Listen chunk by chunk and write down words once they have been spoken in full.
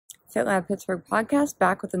FitLab Pittsburgh podcast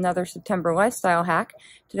back with another September lifestyle hack.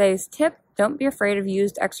 Today's tip, don't be afraid of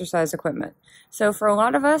used exercise equipment. So for a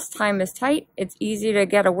lot of us, time is tight. It's easy to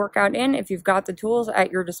get a workout in if you've got the tools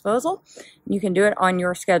at your disposal. You can do it on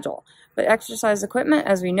your schedule. But exercise equipment,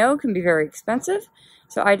 as we know, can be very expensive.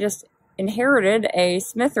 So I just inherited a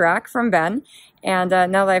Smith rack from Ben, and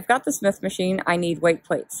now that I've got the Smith machine, I need weight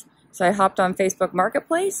plates. So I hopped on Facebook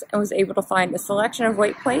Marketplace and was able to find a selection of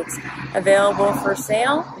weight plates available for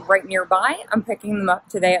sale right nearby. I'm picking them up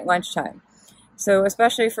today at lunchtime. So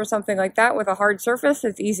especially for something like that with a hard surface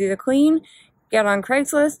that's easy to clean, get on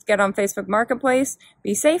Craigslist, get on Facebook Marketplace.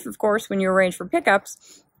 Be safe, of course, when you arrange for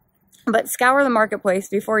pickups, but scour the marketplace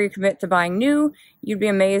before you commit to buying new. You'd be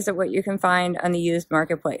amazed at what you can find on the used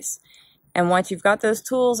marketplace. And once you've got those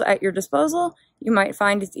tools at your disposal, you might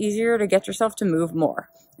find it's easier to get yourself to move more.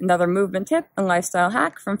 Another movement tip and lifestyle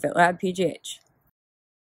hack from FitLab PGH.